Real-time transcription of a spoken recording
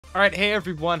Alright, hey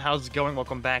everyone, how's it going?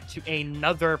 Welcome back to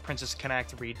another Princess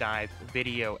Connect Redive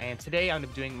video. And today I'm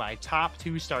doing my top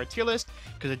 2-star tier list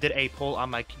because I did a poll on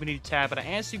my community tab. And I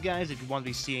asked you guys if you want to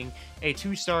be seeing a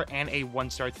 2-star and a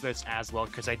 1-star tier list as well,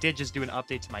 because I did just do an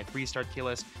update to my 3-star tier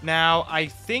list. Now, I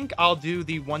think I'll do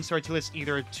the 1-star tier list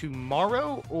either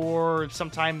tomorrow or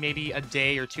sometime maybe a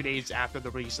day or 2 days after the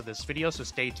release of this video, so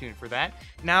stay tuned for that.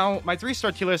 Now, my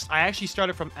 3-star tier list, I actually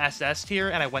started from SS tier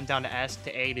and I went down to S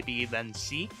to A to B, then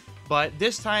C. But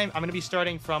this time, I'm going to be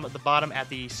starting from the bottom at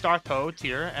the Starco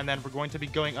tier, and then we're going to be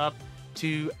going up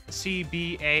to C,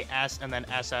 B, A, S, and then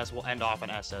SS. We'll end off on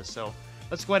SS. So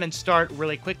let's go ahead and start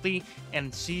really quickly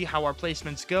and see how our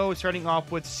placements go. Starting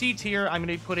off with C tier, I'm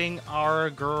going to be putting our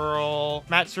girl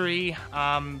Matsuri.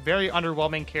 Very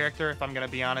underwhelming character, if I'm going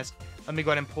to be honest. Let me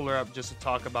go ahead and pull her up just to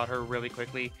talk about her really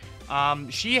quickly.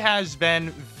 She has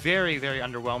been very, very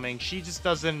underwhelming. She just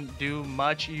doesn't do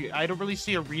much. I don't really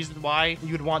see a reason why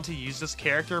you would want to use this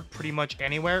character pretty much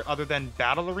anywhere other than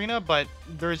Battle Arena, but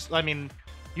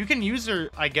you can use her,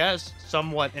 I guess,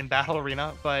 somewhat in Battle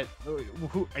Arena, but are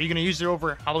you going to use her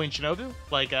over Halloween Shinobu?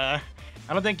 I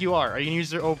don't think you are. Are you going to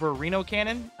use her over Reno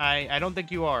Cannon? I don't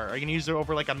think you are. Are you going to use her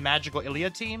over, like, a Magical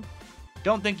Ilia team?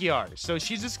 Don't think you are. So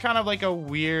she's just kind of like a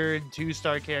weird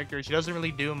 2-star character. She doesn't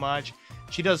really do much.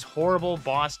 She does horrible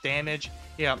boss damage.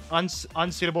 Yeah,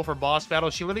 unsuitable for boss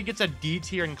battle. She literally gets a D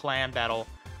tier in clan battle.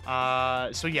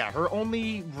 So yeah, her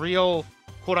only real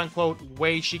quote-unquote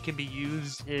way she can be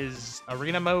used is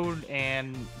arena mode,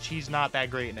 and she's not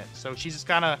that great in it. So she's just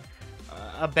kind of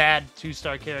a bad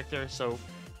 2-star character. So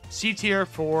C tier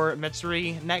for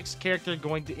Mitsuri. Next character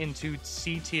going into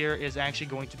C tier is actually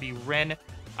going to be Rin.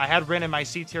 I had Rin in my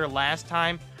C tier last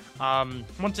time.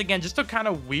 Once again, just a kind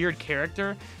of weird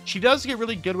character. She does get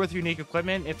really good with unique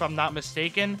equipment, if I'm not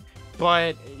mistaken,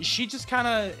 but she just kind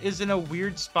of is in a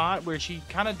weird spot where she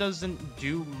kind of doesn't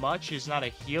do much. She's not a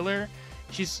healer.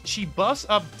 She buffs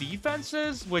up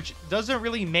defenses, which doesn't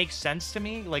really make sense to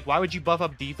me. Like, why would you buff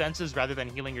up defenses rather than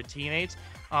healing your teammates?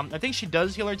 I think she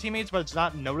does heal her teammates, but it's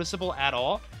not noticeable at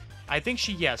all. I think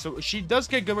so she does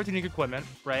get good with unique equipment,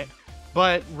 right?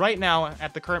 But right now,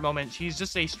 at the current moment, she's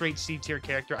just a straight C tier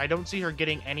character. I don't see her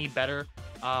getting any better.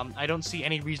 I don't see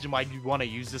any reason why you want to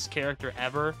use this character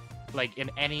ever, like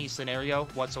in any scenario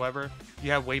whatsoever.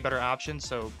 You have way better options.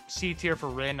 So C tier for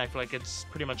Rin, I feel like it's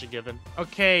pretty much a given.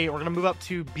 Okay, we're going to move up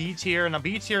to B tier. Now,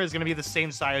 B tier is going to be the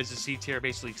same size as C tier,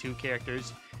 basically 2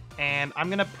 characters. And I'm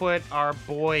going to put our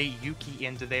boy Yuki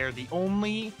into there. The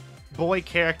only boy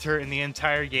character in the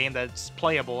entire game that's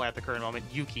playable at the current moment,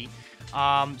 Yuki.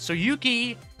 So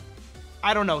Yuki,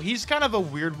 I don't know, he's kind of a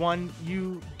weird one.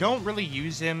 You don't really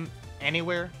use him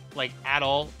anywhere, like at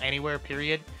all, anywhere,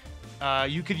 period.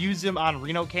 You could use him on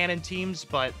Reno Cannon teams,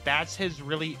 but that's his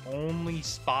really only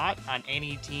spot on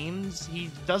any teams. He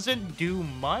doesn't do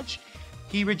much.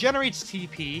 He regenerates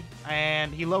TP,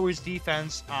 and he lowers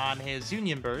defense on his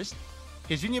Union Burst.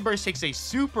 His Union Burst takes a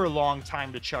super long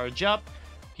time to charge up.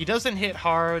 He doesn't hit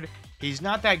hard. He's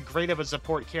not that great of a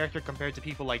support character compared to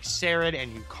people like Sarid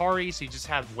and Yukari, so you just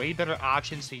have way better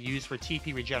options to use for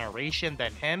TP regeneration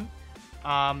than him.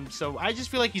 So I just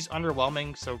feel like he's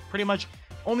underwhelming, so pretty much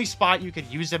only spot you could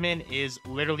use him in is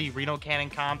literally Reno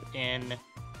Cannon comp in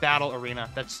Battle Arena.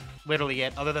 That's literally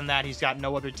it. Other than that, he's got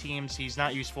no other teams. He's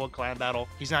not useful in clan battle.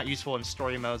 He's not useful in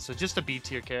story mode, so just a B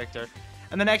tier character.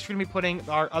 And then next, we're going to be putting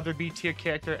our other B tier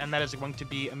character, and that is going to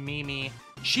be Mimi.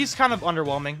 She's kind of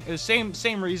underwhelming. The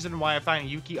same reason why I find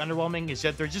Yuki underwhelming is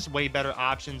that there's just way better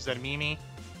options than Mimi.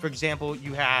 For example,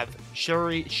 you have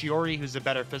Shiori, who's a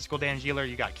better physical damage dealer.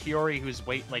 You got Kiori, who's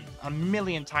like a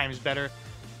million times better.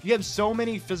 You have so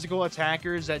many physical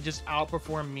attackers that just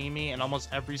outperform Mimi in almost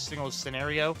every single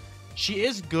scenario. She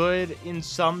is good in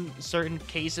some certain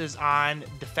cases on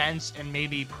defense and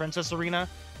maybe Princess Arena.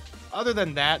 Other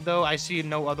than that, though, I see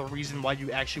no other reason why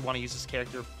you actually want to use this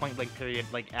character, point blank period,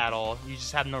 like at all. You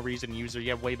just have no reason to use her. You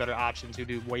have way better options who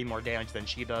do way more damage than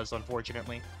she does,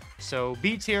 unfortunately. So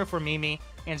B tier for Mimi.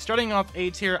 And starting off A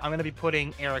tier, I'm going to be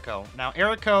putting Eriko. Now,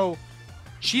 Eriko,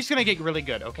 she's going to get really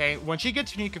good, okay? When she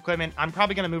gets unique equipment, I'm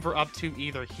probably going to move her up to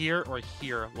either here or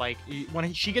here. Like,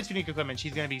 when she gets unique equipment,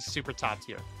 she's going to be super top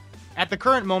tier. At the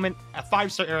current moment, at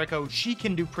 5-star Eriko, she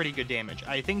can do pretty good damage.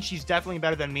 I think she's definitely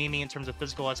better than Mimi in terms of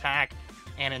physical attack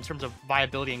and in terms of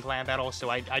viability in clan battle, so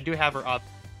I do have her up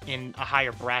in a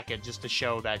higher bracket just to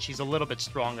show that she's a little bit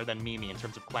stronger than Mimi in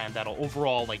terms of clan battle.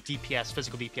 Overall, like DPS,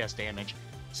 physical DPS damage.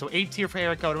 So A tier for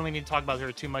Eriko, I don't really need to talk about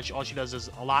her too much. All she does is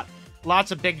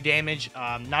lots of big damage,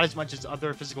 not as much as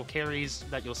other physical carries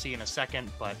that you'll see in a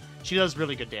second, but she does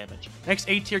really good damage. Next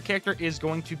A tier character is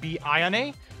going to be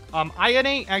Ayane.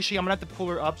 Ayane, actually, I'm gonna have to pull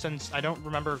her up since I don't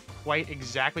remember quite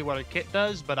exactly what her kit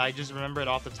does, but I just remember it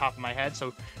off the top of my head.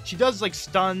 So she does like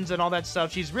stuns and all that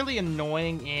stuff. She's really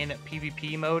annoying in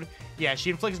PvP mode. Yeah, she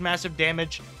inflicts massive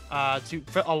damage, to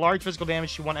a large physical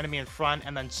damage to one enemy in front,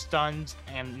 and then stuns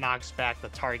and knocks back the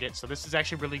target. So this is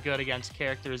actually really good against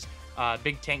characters,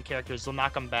 big tank characters. They'll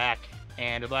knock them back,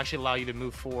 and it'll actually allow you to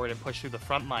move forward and push through the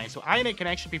front line. So Ayane can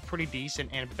actually be pretty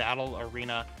decent in battle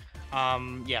arena.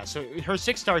 Yeah, so her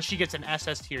 6-star, she gets an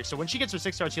SS tier. So when she gets her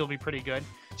 6-star, she'll be pretty good.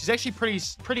 She's actually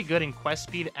pretty good in quest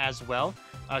speed as well.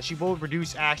 She will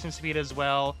reduce action speed as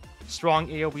well. Strong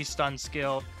AoE stun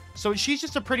skill. So she's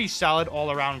just a pretty solid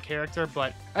all-around character,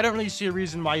 but I don't really see a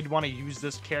reason why you'd want to use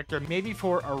this character. Maybe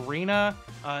for arena.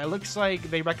 It looks like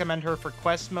they recommend her for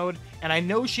quest mode, and I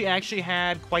know she actually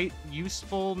had quite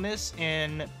usefulness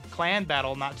in clan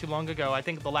battle not too long ago. I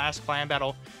think the last clan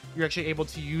battle, you're actually able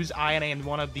to use Ayane in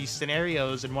one of these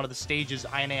scenarios. In one of the stages,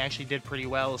 Ayane actually did pretty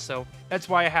well, so that's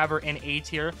why I have her in A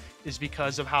tier, is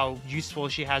because of how useful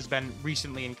she has been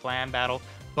recently in clan battle.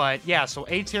 But yeah, so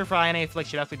A tier for Ayane. I feel like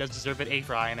she definitely does deserve it. A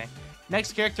for Ayane.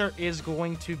 Next character is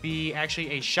going to be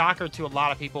actually a shocker to a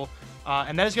lot of people,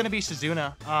 and that is going to be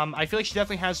Suzuna. I feel like she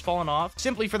definitely has fallen off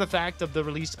simply for the fact of the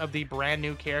release of the brand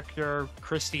new character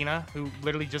Christina, who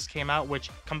literally just came out, which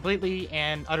completely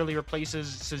and utterly replaces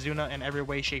Suzuna in every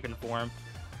way, shape, and form.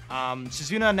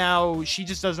 Suzuna now, she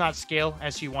just does not scale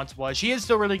as she once was. She is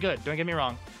still really good, don't get me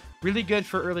wrong. Really good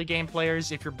for early game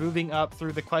players. If you're moving up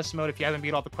through the quest mode, if you haven't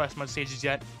beat all the quest mode stages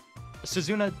yet,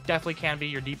 Suzuna definitely can be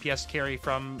your DPS carry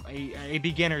from a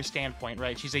beginner standpoint,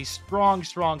 right? She's a strong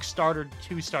starter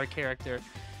 2-star character,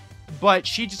 but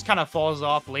she just kind of falls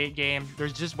off late game.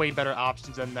 There's just way better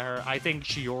options than her. I think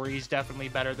Shiori is definitely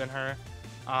better than her.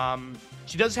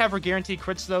 She does have her guaranteed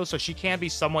crits though, so she can be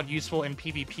somewhat useful in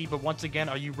PvP, but once again,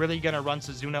 are you really going to run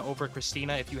Suzuna over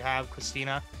Christina if you have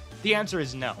Christina? The answer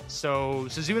is no. So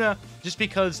Suzuna, just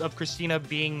because of Christina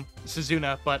being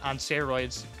Suzuna, but on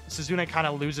steroids, Suzuna kind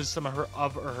of loses some of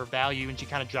her value, and she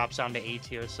kind of drops down to A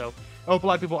tier. So I hope a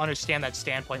lot of people understand that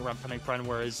standpoint where I'm coming from,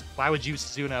 whereas why would you use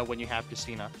Suzuna when you have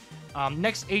Christina?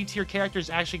 Next A tier character is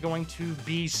actually going to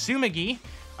be Tsumigi.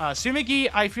 Tsumigi,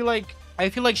 I feel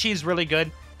like she's really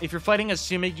good. If you're fighting a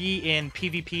Tsumigi in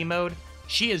PvP mode,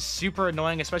 she is super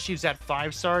annoying, especially if she's at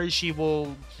 5 stars. She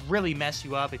will really mess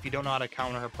you up if you don't know how to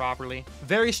counter her properly.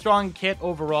 Very strong kit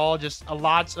overall, just a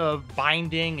lot of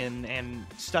binding and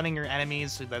stunning your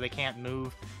enemies so that they can't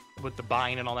move with the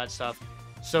bind and all that stuff.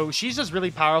 So she's just really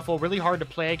powerful, really hard to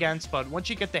play against, but once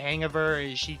you get the hang of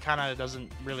her, she kind of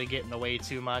doesn't really get in the way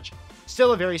too much.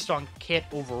 Still a very strong kit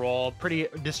overall, pretty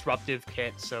disruptive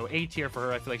kit, so A tier for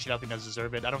her. I feel like she definitely does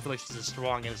deserve it. I don't feel like she's as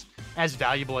strong, as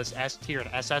valuable as S tier and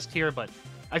SS tier, but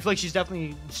I feel like she's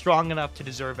definitely strong enough to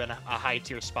deserve a high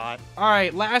tier spot. All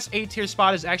right, last A tier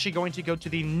spot is actually going to go to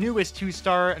the newest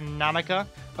 2-star Nanaka.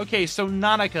 Okay, so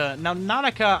Nanaka. Now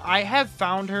Nanaka, I have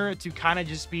found her to kind of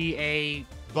just be a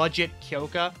budget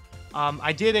Kyoka.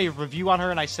 I did a review on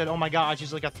her and I said, oh my god,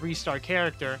 she's like a 3-star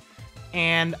character.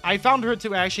 And I found her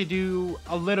to actually do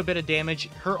a little bit of damage.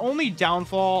 Her only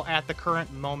downfall at the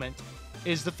current moment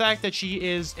is the fact that she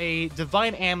is a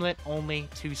Divine Amulet only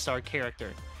 2-star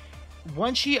character.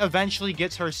 Once she eventually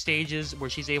gets her stages where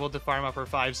she's able to farm up her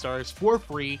 5 stars for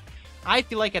free, I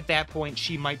feel like at that point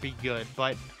she might be good.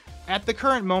 But at the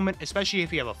current moment, especially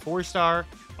if you have a 4-star,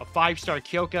 a 5-star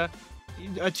Kyoka,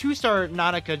 a 2-star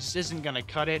Nanaka just isn't going to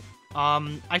cut it.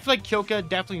 I feel like Kyoka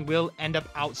definitely will end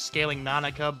up outscaling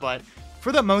Nanaka, but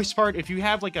for the most part, if you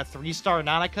have like a 3-star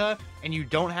Nanaka and you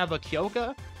don't have a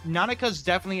Kyoka, Nanaka's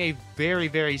definitely a very,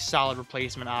 very solid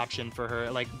replacement option for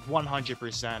her, like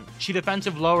 100%. She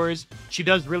defensive lowers, she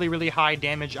does really, really high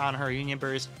damage on her Union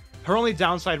Burst. Her only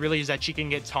downside really is that she can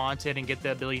get taunted and get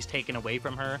the abilities taken away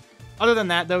from her. Other than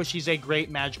that though, she's a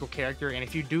great magical character, and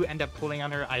if you do end up pulling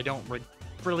on her, I don't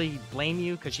really blame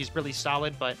you because she's really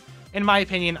solid, but in my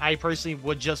opinion, I personally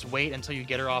would just wait until you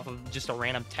get her off of just a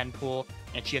random 10 pool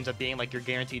and she ends up being like your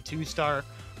guaranteed 2-star,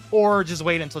 or just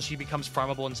wait until she becomes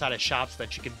farmable inside of shops so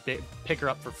that you could pick her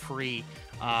up for free.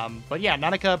 But yeah,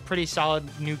 Nanaka, pretty solid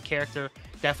new character.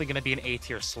 Definitely going to be an A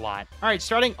tier slot. All right,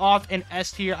 starting off in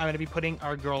S tier, I'm going to be putting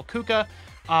our girl Kuka.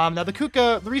 Now the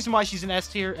Kuka, the reason why she's in S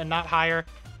tier and not higher,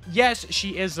 yes,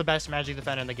 she is the best magic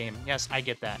defender in the game. Yes, I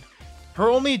get that. Her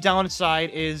only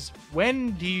downside is,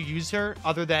 when do you use her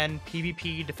other than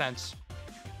PvP defense?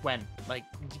 When? Like,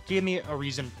 give me a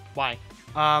reason why.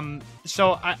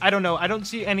 So I don't know. I don't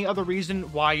see any other reason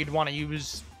why you'd want to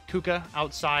use Kuka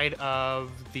outside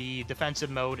of the defensive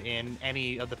mode in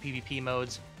any of the PvP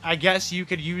modes. I guess you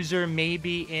could use her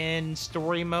maybe in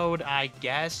story mode, I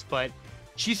guess, but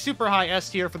She's super high S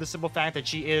tier for the simple fact that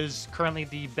she is currently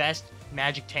the best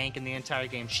magic tank in the entire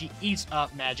game. She eats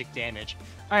up magic damage.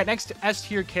 All right, next S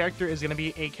tier character is going to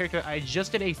be a character I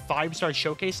just did a 5-star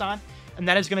showcase on, and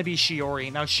that is going to be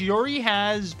Shiori. Now, Shiori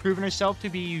has proven herself to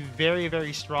be very,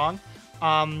 very strong.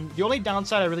 The only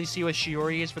downside I really see with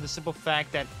Shiori is for the simple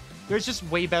fact that there's just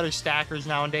way better stackers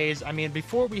nowadays. I mean,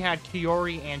 before we had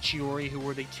Kiori and Shiori, who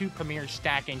were the two premier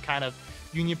stacking kind of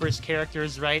Universe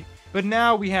characters, right? But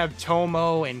now we have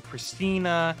Tomo and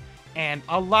Christina, and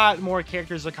a lot more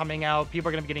characters are coming out. People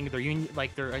are going to be getting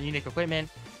their unique equipment.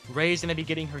 Ray's going to be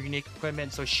getting her unique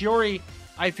equipment. So Shiori,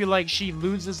 I feel like she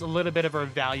loses a little bit of her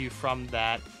value from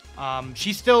that.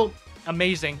 She's still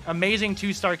amazing. Amazing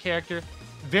 2-star character.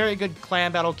 Very good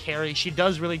clan battle carry. She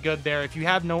does really good there. If you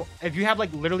have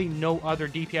like literally no other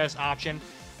DPS option,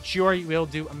 Shiori will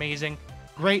do amazing.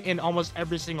 Great in almost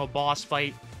every single boss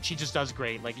fight. She just does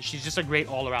great. Like, she's just a great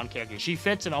all-around character. She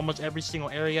fits in almost every single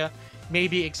area,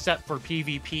 maybe except for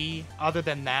PvP. Other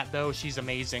than that, though, she's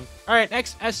amazing. All right,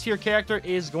 next S-tier character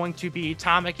is going to be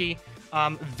Tamaki.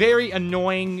 Very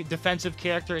annoying defensive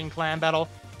character in clan battle.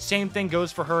 Same thing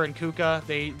goes for her and Kuka.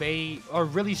 They are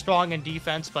really strong in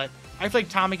defense, but I feel like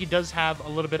Tamaki does have a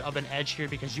little bit of an edge here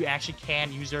because you actually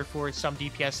can use her for some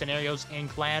DPS scenarios in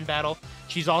clan battle.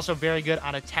 She's also very good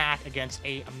on attack against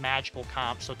a magical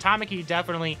comp. So Tamaki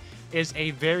definitely is a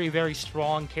very, very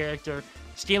strong character.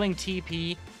 Stealing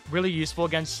TP, really useful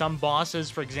against some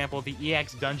bosses. For example, the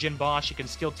EX dungeon boss, you can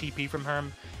steal TP from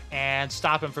him and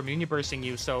stop him from unibursting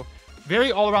you. So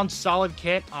very all-around solid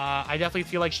kit. I definitely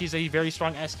feel like she's a very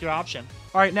strong S-tier option.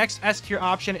 All right, next S-tier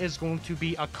option is going to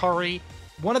be Akari.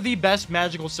 One of the best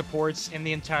magical supports in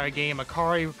the entire game.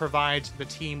 Akari provides the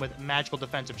team with magical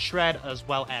defensive shred as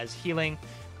well as healing.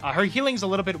 Her healing's a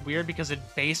little bit weird because it's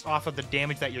based off of the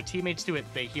damage that your teammates do.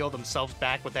 They heal themselves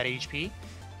back with that HP.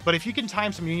 But if you can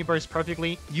time some Uniburst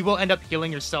perfectly, you will end up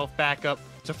healing yourself back up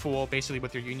to full, basically,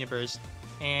 with your Uniburst.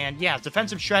 And yeah,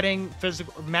 defensive shredding,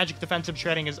 magic defensive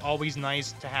shredding is always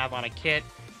nice to have on a kit.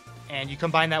 And you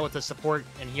combine that with the support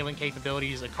and healing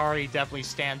capabilities, Akari definitely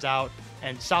stands out.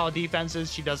 And solid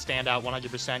defenses, she does stand out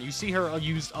 100%. You see her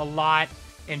used a lot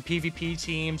in PvP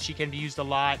teams. She can be used a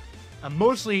lot.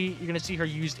 Mostly, you're going to see her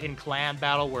used in clan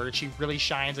battle, where she really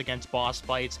shines against boss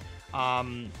fights.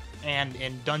 And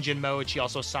in dungeon mode, she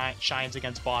also shines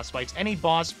against boss fights. Any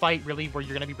boss fight, really, where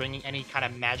you're going to be bringing any kind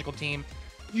of magical team,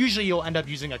 usually you'll end up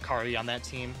using Akari on that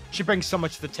team. She brings so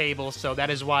much to the table, so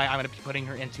that is why I'm going to be putting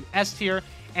her into S tier.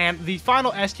 And the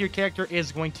final S tier character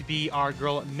is going to be our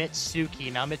girl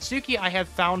Mitsuki. Now, Mitsuki, I have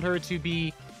found her to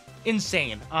be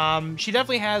insane. She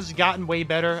definitely has gotten way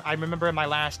better. I remember in my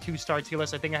last 2-star tier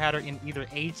list, I think I had her in either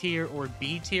A tier or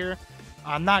B tier.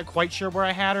 I'm not quite sure where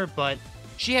I had her, but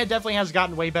she definitely has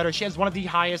gotten way better. She has one of the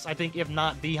highest, I think, if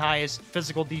not the highest,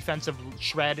 physical defensive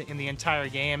shred in the entire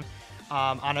game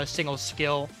on a single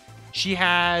skill. She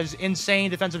has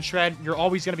insane defensive shred. You're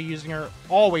always going to be using her.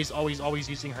 Always, always, always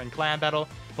using her in clan battle.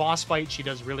 Boss fight, she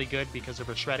does really good because of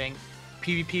her shredding.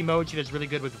 PvP mode, she does really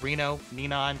good with Reno,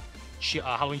 Ninon,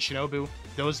 Halloween Shinobu.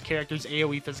 Those characters,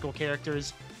 AoE physical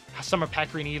characters. Summer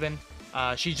Pecrine even.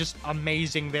 She's just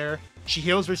amazing there. She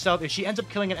heals herself. If she ends up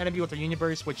killing an enemy with her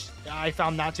Uniburst, which I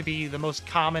found not to be the most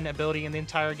common ability in the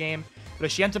entire game, but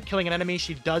if she ends up killing an enemy,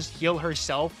 she does heal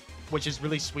herself, which is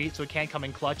really sweet, so it can come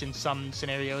in clutch in some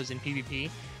scenarios in PvP.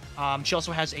 She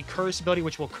also has a curse ability,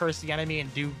 which will curse the enemy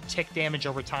and do tick damage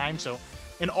over time, so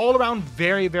an all-around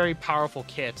very, very powerful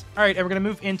kit. All right, and we're going to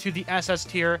move into the SS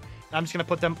tier. I'm just going to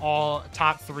put them all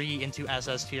top 3 into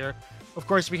SS tier. Of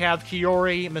course, we have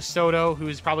Kiori Masato, who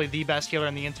is probably the best healer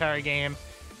in the entire game.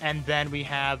 And then we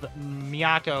have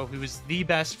Miyako, who is the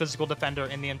best physical defender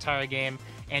in the entire game.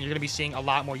 And you're going to be seeing a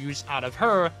lot more use out of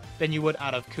her than you would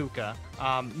out of Kuka.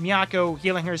 Miyako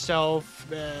healing herself,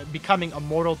 becoming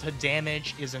immortal to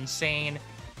damage is insane.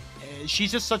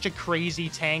 She's just such a crazy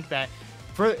tank that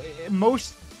for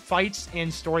most fights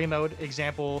in story mode,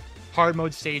 example, hard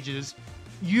mode stages,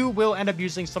 you will end up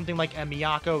using something like a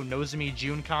Miyako Nozomi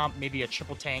June comp, maybe a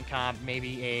triple tank comp,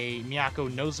 maybe a Miyako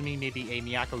Nozomi, maybe a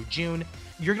Miyako June.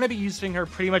 You're going to be using her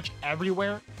pretty much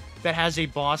everywhere that has a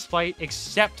boss fight,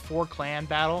 except for clan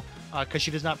battle, because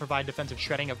she does not provide defensive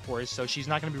shredding, of course, so she's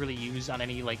not going to be really used on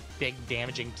any like big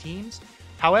damaging teams.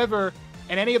 However,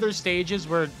 in any other stages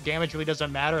where damage really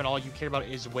doesn't matter and all you care about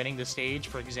is winning the stage,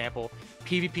 for example,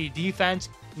 PvP defense,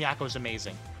 Miyako's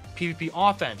amazing. PvP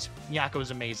offense,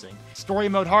 Miyako's amazing. Story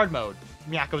mode, hard mode,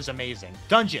 Miyako's amazing.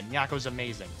 Dungeon, Miyako's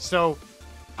amazing. So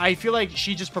I feel like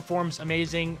she just performs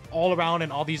amazing all around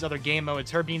in all these other game modes.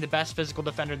 Her being the best physical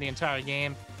defender in the entire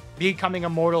game, becoming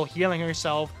immortal, healing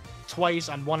herself, twice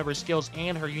on one of her skills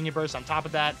and her Union Burst on top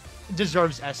of that.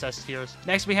 Deserves SS tiers.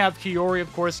 Next, we have Kiori,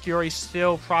 of course. Kiori's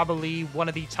still probably one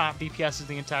of the top DPSs in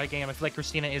the entire game. I feel like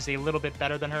Christina is a little bit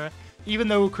better than her. Even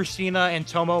though Christina and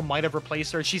Tomo might have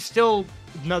replaced her, she's still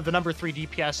the number 3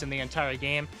 DPS in the entire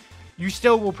game. You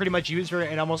still will pretty much use her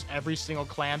in almost every single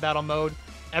clan battle mode.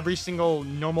 Every single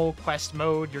normal quest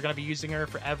mode, you're going to be using her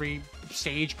for every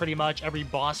stage, pretty much. Every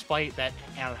boss fight that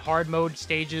and hard mode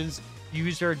stages,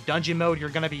 use her. Dungeon mode, you're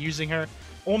going to be using her.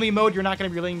 Only mode you're not going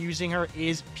to be really using her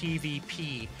is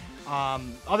PvP.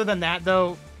 Other than that,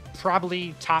 though,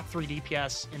 probably top 3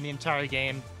 DPS in the entire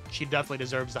game. She definitely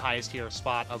deserves the highest tier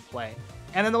spot of play.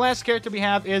 And then the last character we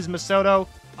have is Masato.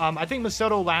 I think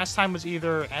Masato last time was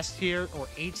either S tier or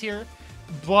A tier,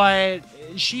 but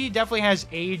she definitely has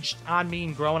aged on me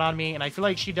and grown on me, and I feel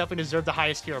like she definitely deserved the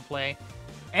highest tier of play.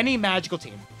 Any magical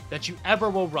team that you ever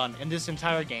will run in this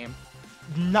entire game,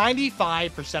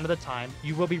 95% of the time,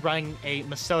 you will be running a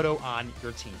Masato on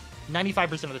your team.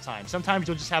 95% of the time. Sometimes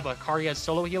you'll just have a Karia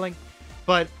solo healing,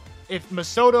 but if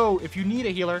you need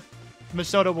a healer,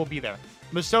 Masato will be there.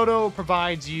 Masato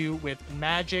provides you with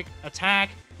magic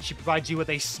attack, she provides you with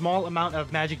a small amount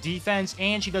of magic defense,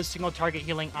 and she does single target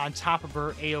healing on top of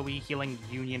her AoE healing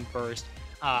Union Burst.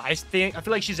 I feel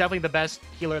like she's definitely the best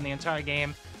healer in the entire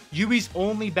game. Yui's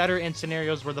only better in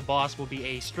scenarios where the boss will be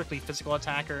a strictly physical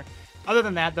attacker. Other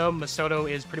than that, though, Masato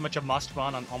is pretty much a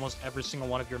must-run on almost every single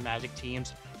one of your magic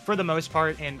teams for the most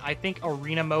part, and I think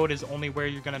arena mode is only where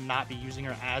you're going to not be using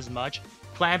her as much.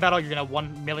 Clan battle, you're going to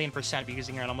 1,000,000% be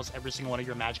using her on almost every single one of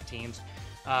your magic teams.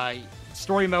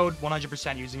 Story mode,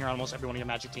 100% using her on almost every one of your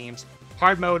magic teams.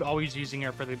 Hard mode, always using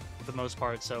her for the most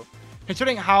part. So,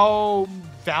 considering how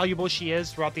valuable she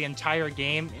is throughout the entire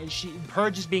game, her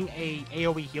just being a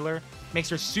AoE healer makes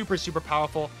her super, super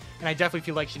powerful, and I definitely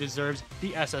feel like she deserves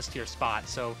the SS tier spot.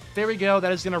 So there we go.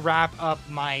 That is going to wrap up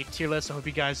my tier list. I hope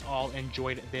you guys all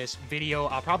enjoyed this video.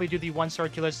 I'll probably do the 1-star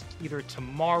tier list either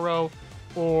tomorrow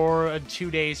or 2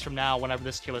 days from now, whenever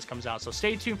this tier list comes out. So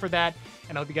stay tuned for that,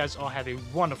 and I hope you guys all have a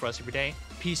wonderful rest of your day.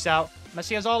 Peace out, and I'll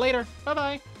see you guys all later.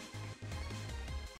 Bye-bye.